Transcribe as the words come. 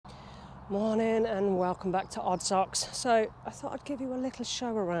Morning and welcome back to Odd Socks. So I thought I'd give you a little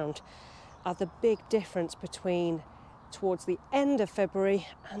show around of the big difference between towards the end of February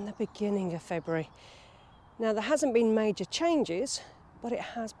and the beginning of February. Now there hasn't been major changes, but it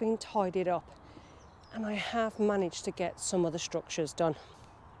has been tidied up and I have managed to get some of the structures done.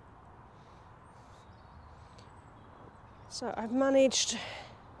 So I've managed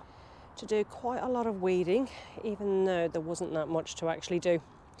to do quite a lot of weeding, even though there wasn't that much to actually do.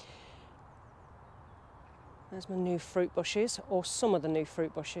 There's my new fruit bushes, or some of the new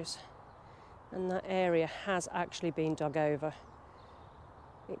fruit bushes. And that area has actually been dug over.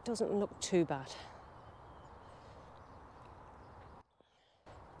 It doesn't look too bad.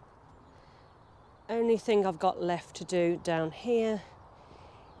 Only thing I've got left to do down here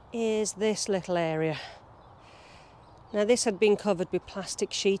is this little area. Now this had been covered with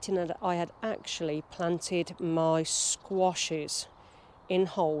plastic sheeting and I had actually planted my squashes in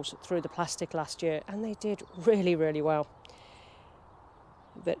holes through the plastic last year and they did really well.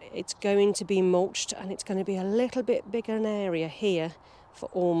 But it's going to be mulched and it's going to be a little bit bigger an area here for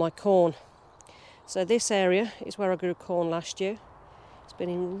all my corn. So this area is where I grew corn last year. It's been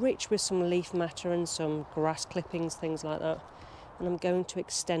enriched with some leaf matter and some grass clippings, things like that. And I'm going to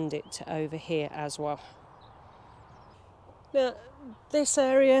extend it to over here as well. Now this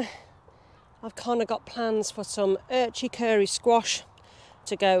area, I've kind of got plans for some urchy curry squash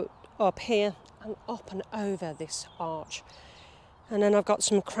to go up here and up and over this arch. And then I've got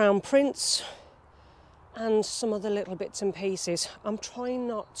some crown prince and some other little bits and pieces. I'm trying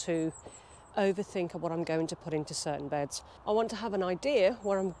not to overthink of what I'm going to put into certain beds. I want to have an idea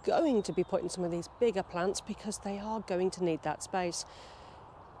where I'm going to be putting some of these bigger plants because they are going to need that space.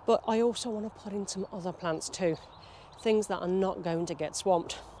 But I also want to put in some other plants too, things that are not going to get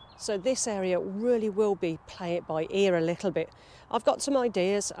swamped. So this area really will be play it by ear a little bit. I've got some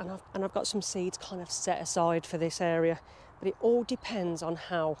ideas and I've got some seeds kind of set aside for this area, but it all depends on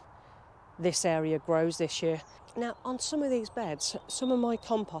how this area grows this year. Now on some of these beds, some of my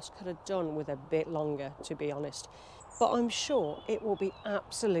compost could have done with a bit longer, to be honest, but I'm sure it will be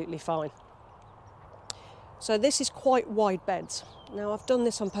absolutely fine. So this is quite wide beds. Now I've done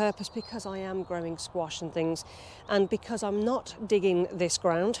this on purpose because I am growing squash and things, and because I'm not digging this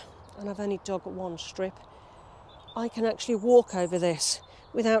ground and I've only dug one strip, I can actually walk over this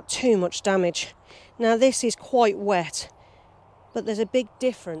without too much damage. Now this is quite wet, but there's a big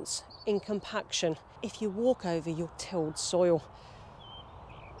difference in compaction if you walk over your tilled soil.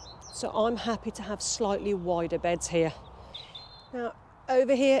 So I'm happy to have slightly wider beds here. Now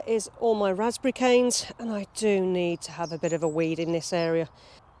over here is all my raspberry canes, and I do need to have a bit of a weed in this area.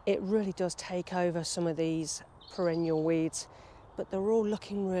 It really does take over some of these perennial weeds, but they're all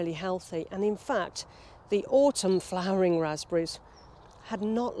looking really healthy. And in fact, the autumn flowering raspberries had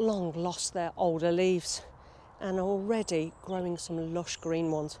not long lost their older leaves and are already growing some lush green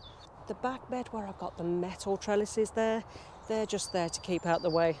ones. The back bed where I've got the metal trellises there, they're just there to keep out the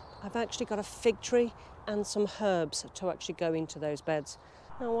way. I've actually got a fig tree and some herbs to actually go into those beds.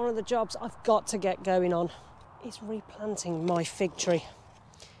 Now one of the jobs I've got to get going on is replanting my fig tree.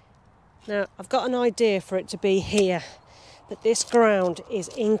 Now I've got an idea for it to be here, but this ground is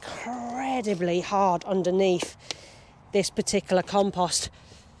incredibly hard underneath this particular compost.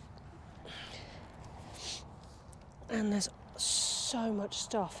 And there's so much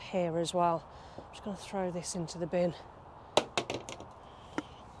stuff here as well. I'm just going to throw this into the bin.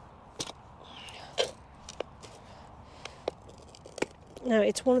 Now,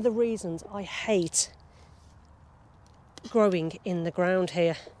 it's one of the reasons I hate growing in the ground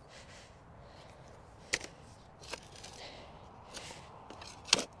here.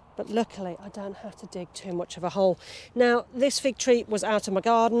 But luckily, I don't have to dig too much of a hole. Now, this fig tree was out of my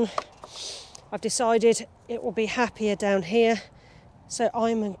garden. I've decided it will be happier down here, so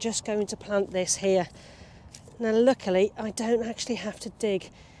I'm just going to plant this here. Now, luckily, I don't actually have to dig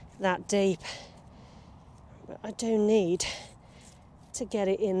that deep, but I do need to get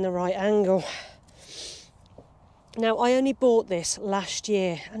it in the right angle. Now I only bought this last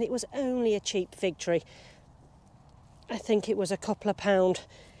year and it was only a cheap fig tree. I think it was a couple of pound,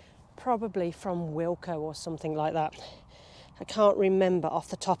 probably from Wilko or something like that. I can't remember off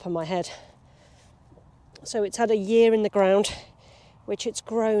the top of my head. So it's had a year in the ground, which it's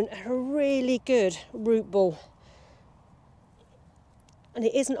grown a really good root ball. And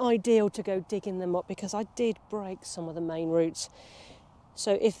it isn't ideal to go digging them up because I did break some of the main roots.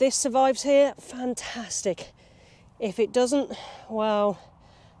 So if this survives here, fantastic. If it doesn't, well,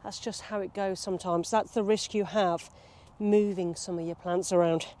 that's just how it goes sometimes. That's the risk you have moving some of your plants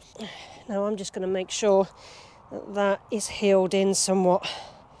around. Now I'm just going to make sure that that is healed in somewhat,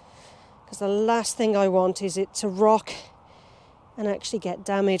 because the last thing I want is it to rock and actually get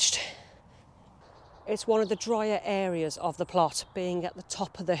damaged. It's one of the drier areas of the plot, being at the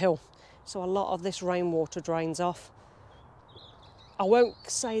top of the hill, so a lot of this rainwater drains off. I won't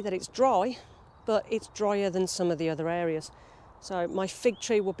say that it's dry, but it's drier than some of the other areas. So my fig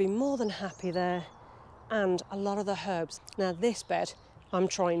tree will be more than happy there, and a lot of the herbs. Now this bed I'm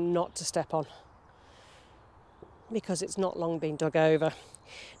trying not to step on because it's not long been dug over.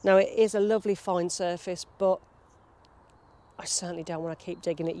 Now it is a lovely fine surface, but I certainly don't want to keep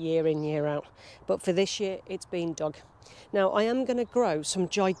digging it year in, year out. But for this year, it's been dug. Now I am going to grow some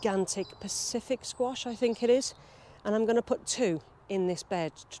gigantic Pacific squash, I think it is, and I'm going to put 2 in this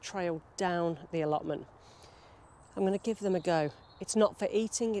bed to trail down the allotment. I'm going to give them a go. It's not for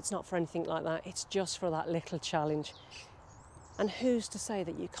eating, it's not for anything like that, it's just for that little challenge. And who's to say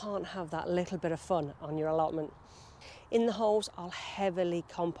that you can't have that little bit of fun on your allotment? In the holes, I'll heavily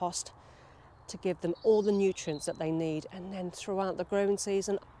compost to give them all the nutrients that they need, and then throughout the growing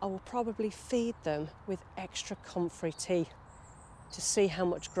season I will probably feed them with extra comfrey tea to see how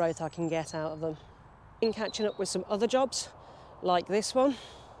much growth I can get out of them. Been catching up with some other jobs like this one.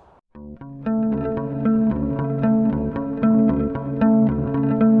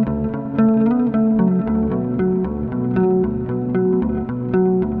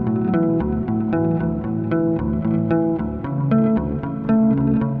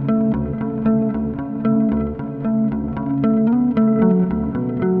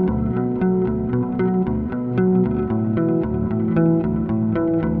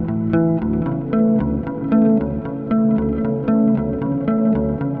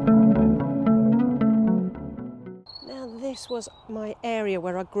 This was my area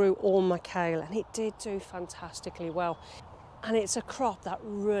where I grew all my kale, and it did do fantastically well. And it's a crop that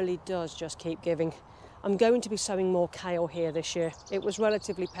really does just keep giving. I'm going to be sowing more kale here this year. It was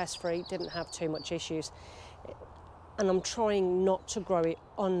relatively pest-free, didn't have too much issues. And I'm trying not to grow it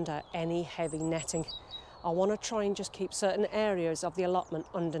under any heavy netting. I want to try and just keep certain areas of the allotment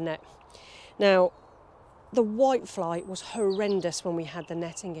under net. Now, the whitefly was horrendous when we had the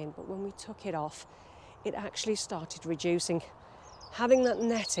netting in, but when we took it off, it actually started reducing. Having that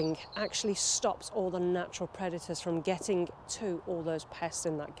netting actually stops all the natural predators from getting to all those pests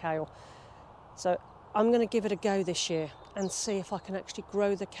in that kale. So I'm going to give it a go this year and see if I can actually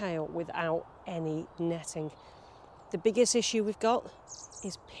grow the kale without any netting. The biggest issue we've got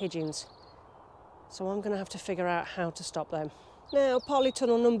is pigeons. So I'm going to have to figure out how to stop them. Now,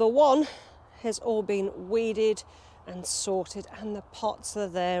 polytunnel number 1 has all been weeded and sorted, and the pots are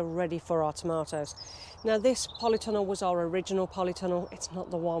there ready for our tomatoes. Now this polytunnel was our original polytunnel, it's not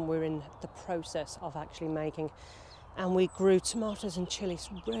the one we're in the process of actually making, and we grew tomatoes and chillies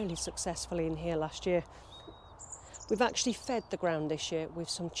really successfully in here last year. We've actually fed the ground this year with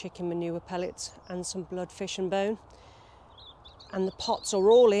some chicken manure pellets and some blood fish and bone, and the pots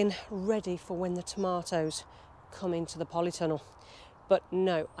are all in ready for when the tomatoes come into the polytunnel. But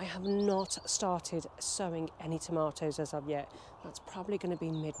no, I have not started sowing any tomatoes as of yet. That's probably going to be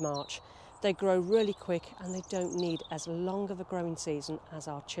mid-March. They grow really quick and they don't need as long of a growing season as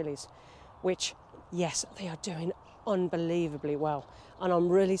our chillies, which, yes, they are doing unbelievably well. And I'm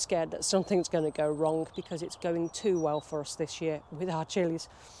really scared that something's going to go wrong because it's going too well for us this year with our chillies.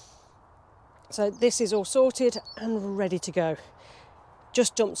 So this is all sorted and ready to go.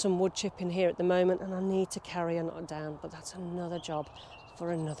 Just dumped some wood chip in here at the moment, and I need to carry a lot down, but that's another job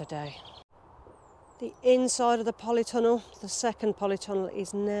for another day. The inside of the polytunnel, the second polytunnel,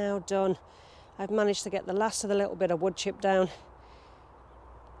 is now done. I've managed to get the last of the little bit of wood chip down,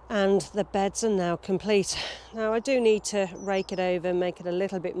 and the beds are now complete. Now I do need to rake it over, make it a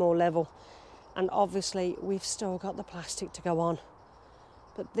little bit more level, and obviously we've still got the plastic to go on.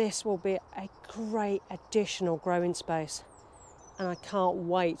 But this will be a great additional growing space, and I can't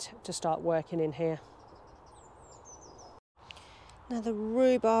wait to start working in here. Now the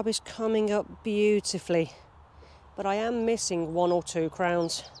rhubarb is coming up beautifully, but I am missing 1 or 2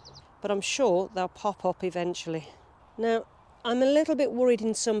 crowns, but I'm sure they'll pop up eventually. Now I'm a little bit worried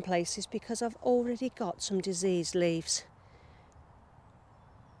in some places because I've already got some diseased leaves.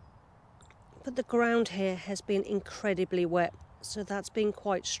 But the ground here has been incredibly wet, so that's been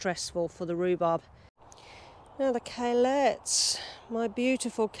quite stressful for the rhubarb. Now the kalettes, my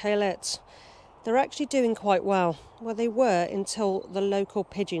beautiful kalettes, they're actually doing quite well. Well, they were until the local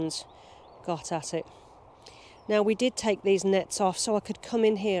pigeons got at it. Now we did take these nets off so I could come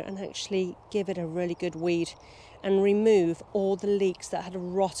in here and actually give it a really good weed and remove all the leeks that had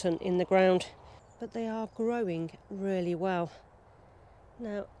rotten in the ground. But they are growing really well.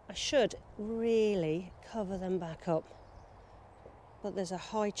 Now I should really cover them back up. but there's a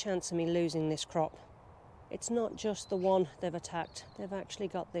high chance of me losing this crop. It's not just the one they've attacked, they've actually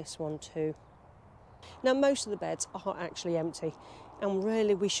got this one too. Now most of the beds are actually empty, and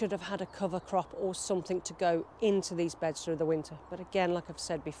really we should have had a cover crop or something to go into these beds through the winter. But again, like I've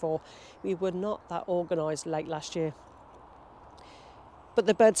said before, we were not that organised late last year. But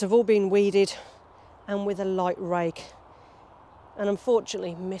the beds have all been weeded and with a light rake. And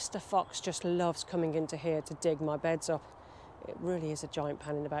unfortunately, Mr. Fox just loves coming into here to dig my beds up. It really is a giant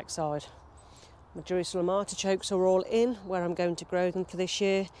pain in the backside. My Jerusalem artichokes are all in where I'm going to grow them for this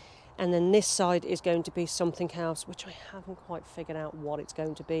year. And then this side is going to be something else, which I haven't quite figured out what it's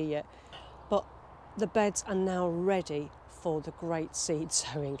going to be yet. But the beds are now ready for the great seed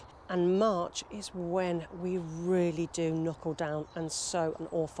sowing. And March is when we really do knuckle down and sow an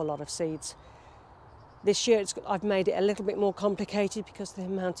awful lot of seeds. This year I've made it a little bit more complicated because of the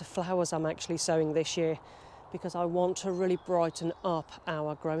amount of flowers I'm actually sowing this year, because I want to really brighten up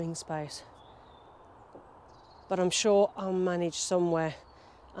our growing space. But I'm sure I'll manage somewhere,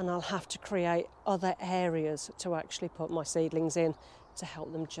 and I'll have to create other areas to actually put my seedlings in to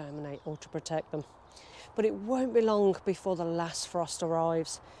help them germinate or to protect them. But it won't be long before the last frost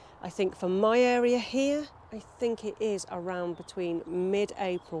arrives. I think for my area here, I think it is around between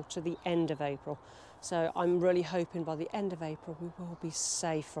mid-April to the end of April. So I'm really hoping by the end of April we will be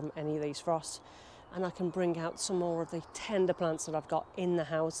safe from any of these frosts, and I can bring out some more of the tender plants that I've got in the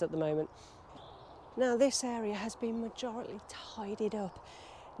house at the moment. Now this area has been majority tidied up.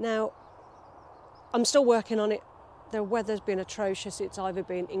 Now I'm still working on it. The weather's been atrocious. It's either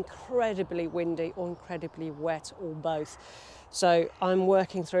been incredibly windy or incredibly wet, or both. So I'm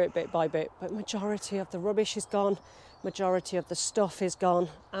working through it bit by bit, but majority of the rubbish is gone, majority of the stuff is gone,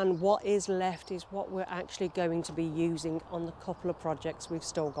 and what is left is what we're actually going to be using on the couple of projects we've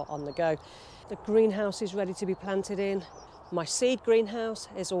still got on the go. The greenhouse is ready to be planted in. My seed greenhouse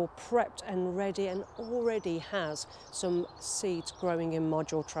is all prepped and ready and already has some seeds growing in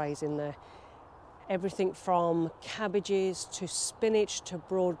module trays in there. Everything from cabbages to spinach to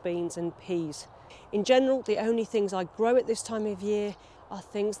broad beans and peas. In general, the only things I grow at this time of year are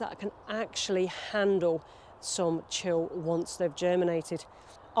things that can actually handle some chill once they've germinated.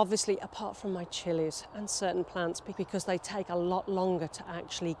 Obviously, apart from my chillies and certain plants, because they take a lot longer to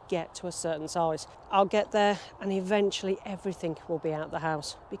actually get to a certain size. I'll get there and eventually everything will be out the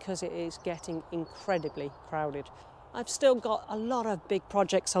house because it is getting incredibly crowded. I've still got a lot of big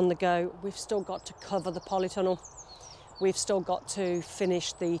projects on the go. We've still got to cover the polytunnel. We've still got to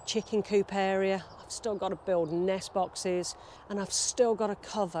finish the chicken coop area. I've still got to build nest boxes, and I've still got to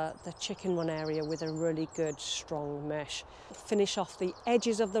cover the chicken run area with a really good strong mesh. Finish off the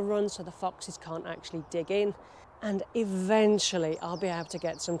edges of the run so the foxes can't actually dig in, and eventually I'll be able to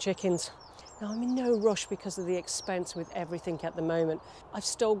get some chickens. Now I'm in no rush because of the expense with everything at the moment. I've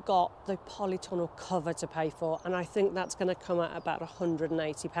still got the polytunnel cover to pay for, and I think that's going to come at about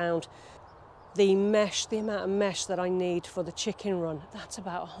 £180. The mesh, the amount of mesh that I need for the chicken run, that's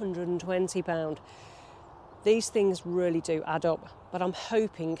about £120. These things really do add up, but I'm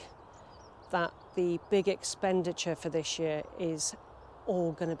hoping that the big expenditure for this year is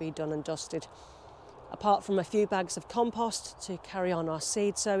all going to be done and dusted. Apart from a few bags of compost to carry on our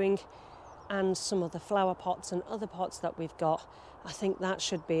seed sowing and some of the flower pots and other pots that we've got, I think that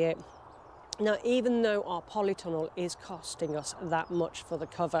should be it. Now, even though our polytunnel is costing us that much for the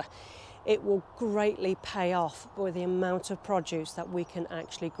cover, it will greatly pay off with the amount of produce that we can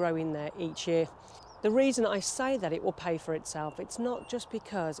actually grow in there each year. The reason I say that it will pay for itself, it's not just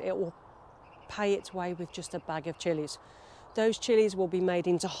because it will pay its way with just a bag of chillies. Those chillies will be made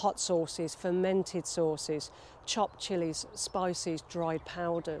into hot sauces, fermented sauces, chopped chillies, spices, dried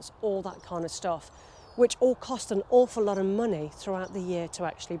powders, all that kind of stuff, which all cost an awful lot of money throughout the year to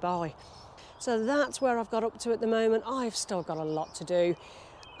actually buy. So that's where I've got up to at the moment. I've still got a lot to do,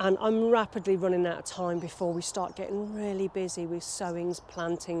 and I'm rapidly running out of time before we start getting really busy with sowings,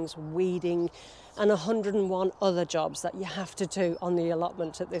 plantings, weeding, and 101 other jobs that you have to do on the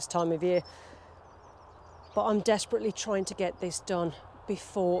allotment at this time of year. But I'm desperately trying to get this done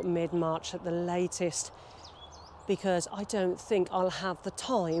before mid-March at the latest, because I don't think I'll have the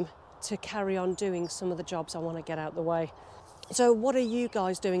time to carry on doing some of the jobs I want to get out the way. So what are you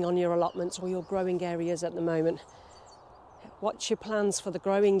guys doing on your allotments or your growing areas at the moment? What's your plans for the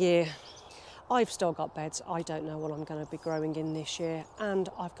growing year? I've still got beds. I don't know what I'm going to be growing in this year, and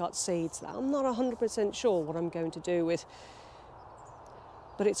I've got seeds that I'm not 100% sure what I'm going to do with.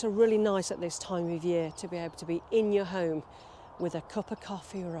 But it's really nice at this time of year to be able to be in your home with a cup of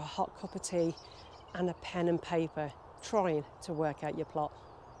coffee or a hot cup of tea and a pen and paper, trying to work out your plot.